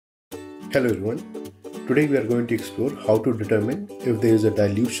Hello everyone. Today we are going to explore how to determine if there is a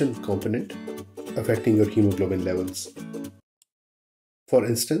dilution component affecting your hemoglobin levels. For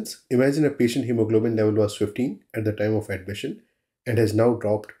instance, imagine a patient hemoglobin level was 15 at the time of admission and has now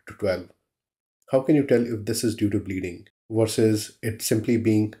dropped to 12. How can you tell if this is due to bleeding versus it simply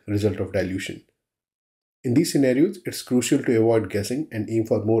being a result of dilution? In these scenarios, it's crucial to avoid guessing and aim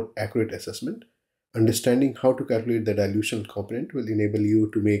for more accurate assessment. Understanding how to calculate the dilution component will enable you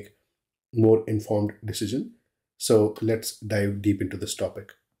to make more informed decision. So let's dive deep into this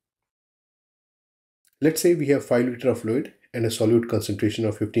topic. Let's say we have 5 liters of fluid and a solute concentration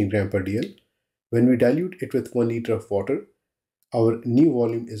of 15 gram per dl. When we dilute it with 1 liter of water, our new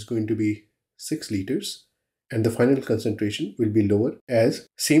volume is going to be 6 liters and the final concentration will be lower as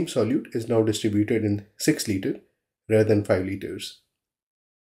same solute is now distributed in 6 liters rather than 5 liters.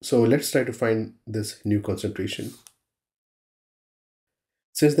 So let's try to find this new concentration.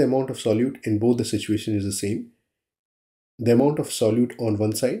 Since the amount of solute in both the situations is the same, the amount of solute on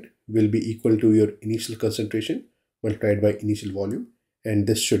one side will be equal to your initial concentration multiplied by initial volume, and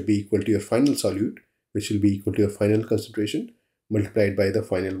this should be equal to your final solute, which will be equal to your final concentration multiplied by the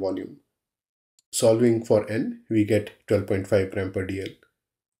final volume. Solving for n, we get 12.5 gram per dl.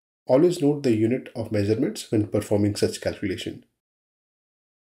 Always note the unit of measurements when performing such calculation.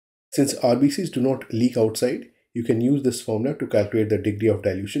 Since RBCs do not leak outside, you can use this formula to calculate the degree of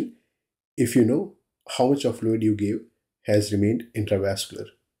dilution if you know how much of fluid you gave has remained intravascular.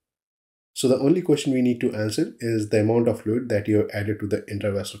 So the only question we need to answer is the amount of fluid that you have added to the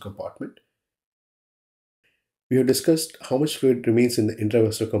intravascular compartment. We have discussed how much fluid remains in the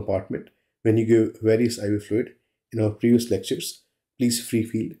intravascular compartment when you give various IV fluid in our previous lectures. Please feel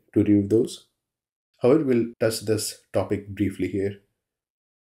free to review those. However, we'll touch this topic briefly here.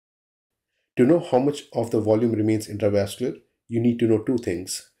 To know how much of the volume remains intravascular, you need to know two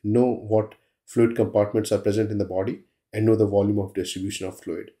things. Know what fluid compartments are present in the body and know the volume of distribution of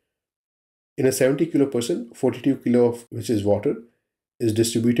fluid. In a 70 kilo person, 42 kilo of which is water is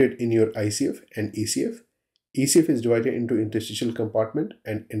distributed in your ICF and ECF. ECF is divided into interstitial compartment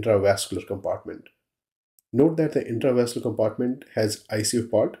and intravascular compartment. Note that the intravascular compartment has ICF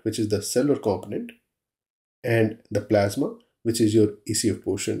part, which is the cellular component, and the plasma, which is your ECF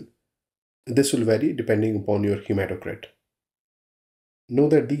portion. This will vary depending upon your hematocrit. Know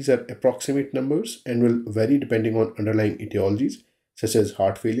that these are approximate numbers and will vary depending on underlying etiologies such as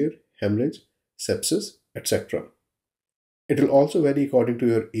heart failure, hemorrhage, sepsis, etc. It will also vary according to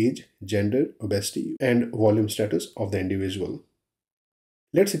your age, gender, obesity, and volume status of the individual.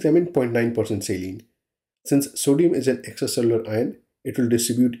 Let's examine 0.9% saline. Since sodium is an extracellular ion, it will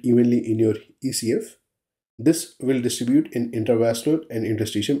distribute evenly in your ECF. This will distribute in intravascular and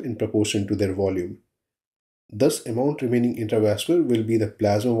interstitium in proportion to their volume. Thus, amount remaining intravascular will be the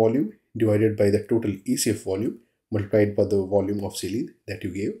plasma volume divided by the total ECF volume multiplied by the volume of saline that you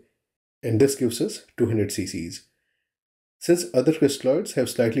gave, and this gives us 200 cc's. Since other crystalloids have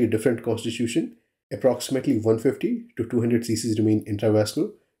slightly different constitution, approximately 150 to 200 cc's remain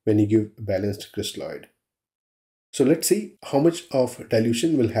intravascular when you give balanced crystalloid. So let's see how much of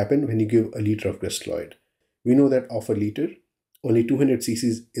dilution will happen when you give a liter of crystalloid. We know that of a liter, only 200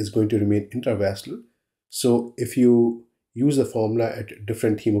 cc's is going to remain intravascular. So if you use the formula at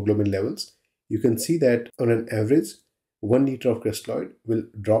different hemoglobin levels, you can see that on an average, 1 liter of crystalloid will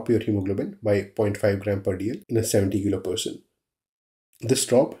drop your hemoglobin by 0.5 gram per dl in a 70 kilo person. This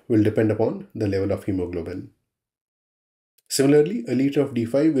drop will depend upon the level of hemoglobin. Similarly, a liter of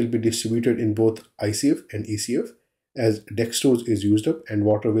D5 will be distributed in both ICF and ECF as dextrose is used up and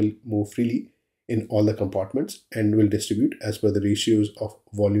water will move freely in all the compartments and will distribute as per the ratios of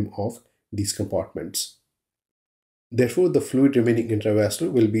volume of these compartments. Therefore, the fluid remaining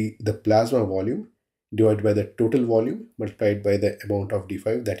intravascular will be the plasma volume divided by the total volume multiplied by the amount of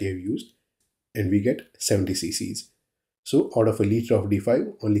D5 that you have used, and we get 70 cc's. So out of a liter of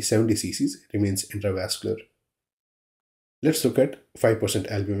D5, only 70 cc's remains intravascular. Let's look at 5%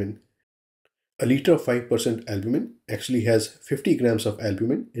 albumin. A liter of 5% albumin actually has 50 grams of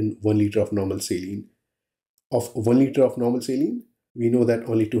albumin in 1 liter of normal saline. Of 1 liter of normal saline, we know that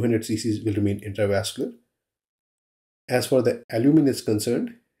only 200 cc's will remain intravascular. As far the albumin is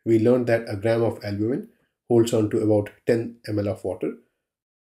concerned, we learned that a gram of albumin holds on to about 10 ml of water.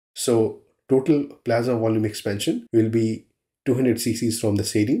 So total plasma volume expansion will be 200 cc's from the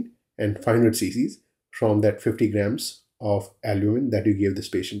saline and 500 cc's from that 50 grams of albumin that you gave this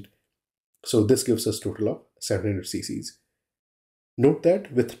patient. So this gives us total of 700 cc's. Note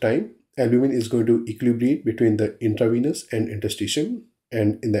that with time, albumin is going to equilibrate between the intravenous and interstitium,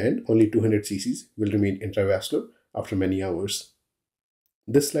 and in the end, only 200 cc's will remain intravascular after many hours.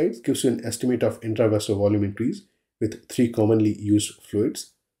 This slide gives you an estimate of intravascular volume increase with 3 commonly used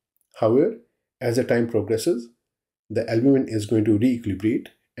fluids. However, as the time progresses, the albumin is going to re-equilibrate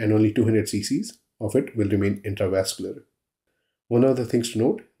and only 200 cc's of it will remain intravascular. One of the things to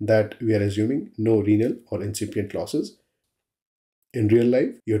note that we are assuming no renal or incipient losses. In real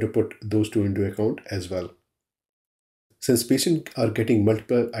life, you have to put those two into account as well. Since patients are getting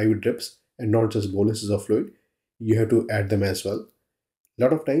multiple IV drips and not just boluses of fluid, you have to add them as well. A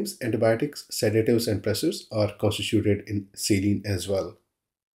lot of times, antibiotics, sedatives, and pressors are constituted in saline as well.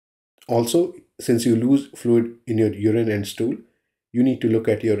 Also, since you lose fluid in your urine and stool, you need to look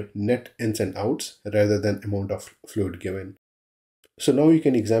at your net ins and outs rather than amount of fluid given. So now you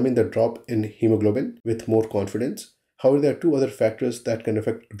can examine the drop in hemoglobin with more confidence. However, there are two other factors that can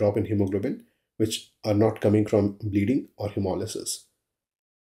affect drop in hemoglobin, which are not coming from bleeding or hemolysis.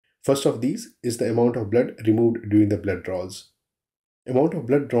 First of these is the amount of blood removed during the blood draws. Amount of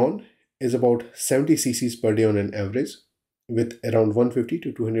blood drawn is about 70 cc's per day on an average, with around 150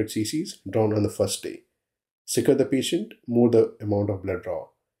 to 200 cc's drawn on the first day. Sicker the patient, more the amount of blood draw.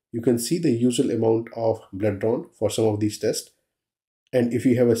 You can see the usual amount of blood drawn for some of these tests, and if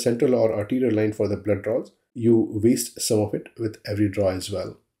you have a central or arterial line for the blood draws, you waste some of it with every draw as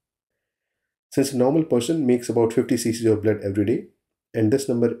well. Since a normal person makes about 50 cc's of blood every day, and this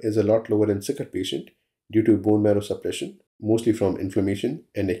number is a lot lower in sicker patient due to bone marrow suppression, mostly from inflammation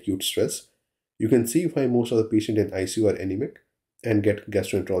and acute stress, you can see why most of the patients in ICU are anemic and get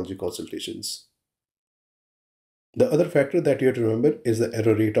gastroenterology consultations. The other factor that you have to remember is the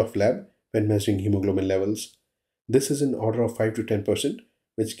error rate of lab when measuring hemoglobin levels. This is in order of 5 to 10%,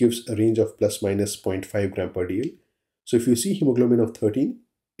 which gives a range of plus minus 0.5 gram per dl. So if you see hemoglobin of 13,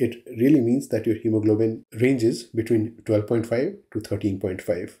 it really means that your hemoglobin ranges between 12.5 to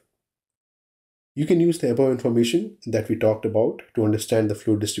 13.5. You can use the above information that we talked about to understand the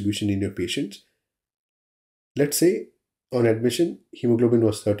fluid distribution in your patients. Let's say on admission, hemoglobin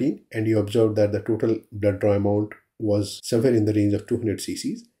was 13 and you observed that the total blood draw amount was somewhere in the range of 200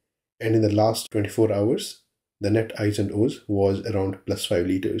 cc's, and in the last 24 hours, the net I's and O's was around plus 5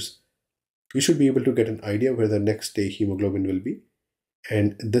 liters. You should be able to get an idea where the next day hemoglobin will be,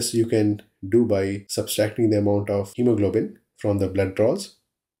 and this you can do by subtracting the amount of hemoglobin from the blood draws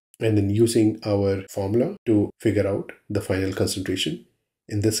and then using our formula to figure out the final concentration.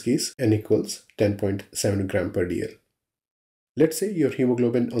 In this case, N equals 10.7 gram per dl. Let's say your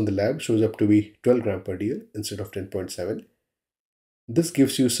hemoglobin on the lab shows up to be 12 gram per dl instead of 10.7. This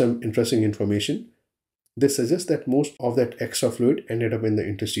gives you some interesting information. This suggests that most of that extra fluid ended up in the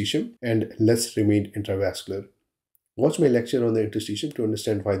interstitium and less remained intravascular. Watch my lecture on the interstitium to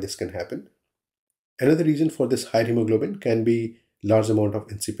understand why this can happen. Another reason for this high hemoglobin can be large amount of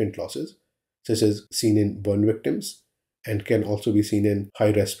incipient losses, such as seen in burn victims, and can also be seen in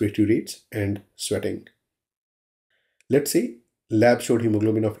high respiratory rates and sweating. Let's say lab showed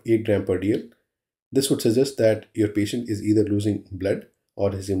hemoglobin of 8 gram per dl. This would suggest that your patient is either losing blood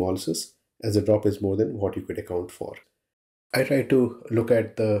or his hemolysis, as the drop is more than what you could account for. I try to look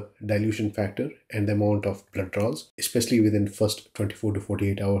at the dilution factor and the amount of blood draws, especially within first 24 to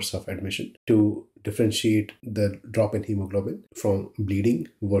 48 hours of admission, to differentiate the drop in hemoglobin from bleeding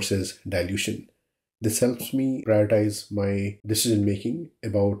versus dilution. This helps me prioritize my decision making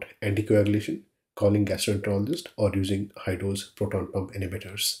about anticoagulation, calling gastroenterologist, or using high-dose proton pump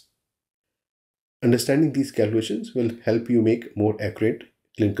inhibitors. Understanding these calculations will help you make more accurate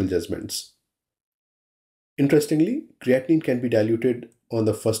clinical judgments. Interestingly, creatinine can be diluted on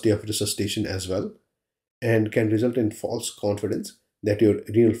the first day of resuscitation as well, and can result in false confidence that your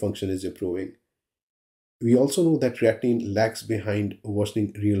renal function is improving. We also know that creatinine lags behind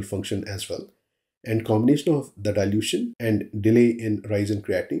worsening renal function as well, and combination of the dilution and delay in rise in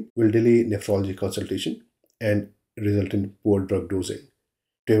creatinine will delay nephrology consultation and result in poor drug dosing.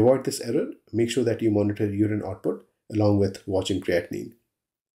 To avoid this error, make sure that you monitor urine output along with watching creatinine.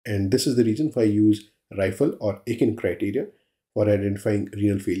 And this is the reason why I use Rifle or Aiken criteria for identifying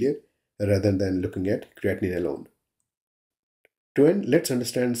renal failure rather than looking at creatinine alone. To end, let's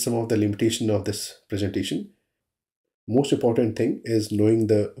understand some of the limitation of this presentation. Most important thing is knowing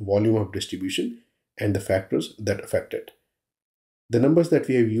the volume of distribution and the factors that affect it. The numbers that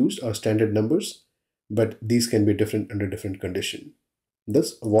we have used are standard numbers, but these can be different under different conditions.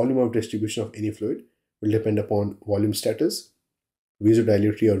 Thus, volume of distribution of any fluid will depend upon volume status,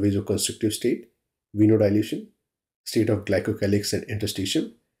 vasodilatory or vasoconstrictive state, venodilation, state of glycocalyx and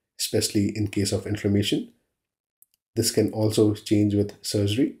interstitium, especially in case of inflammation. This can also change with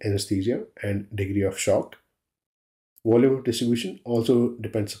surgery, anesthesia, and degree of shock. Volume of distribution also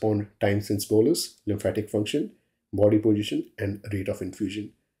depends upon time since bolus, lymphatic function, body position, and rate of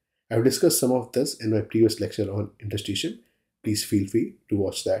infusion. I've discussed some of this in my previous lecture on interstitium. Please feel free to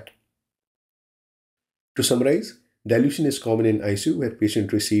watch that. To summarize, dilution is common in ICU where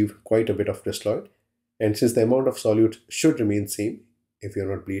patients receive quite a bit of crystalloid, and since the amount of solute should remain same if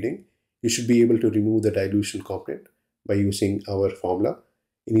you're not bleeding, you should be able to remove the dilution component by using our formula.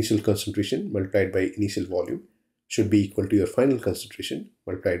 Initial concentration multiplied by initial volume should be equal to your final concentration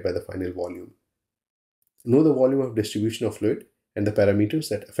multiplied by the final volume. Know the volume of distribution of fluid and the parameters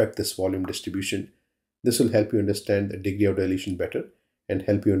that affect this volume distribution. This will help you understand the degree of dilution better and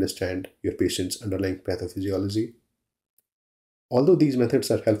help you understand your patient's underlying pathophysiology. Although these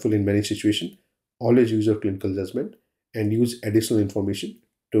methods are helpful in many situations, always use your clinical judgment and use additional information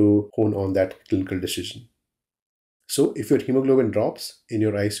to hone on that clinical decision. So if your hemoglobin drops in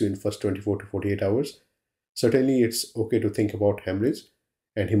your ICU in first 24 to 48 hours, certainly it's okay to think about hemorrhage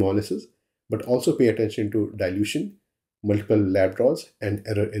and hemolysis, but also pay attention to dilution, multiple lab draws, and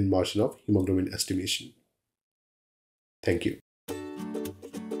error in margin of hemoglobin estimation. Thank you.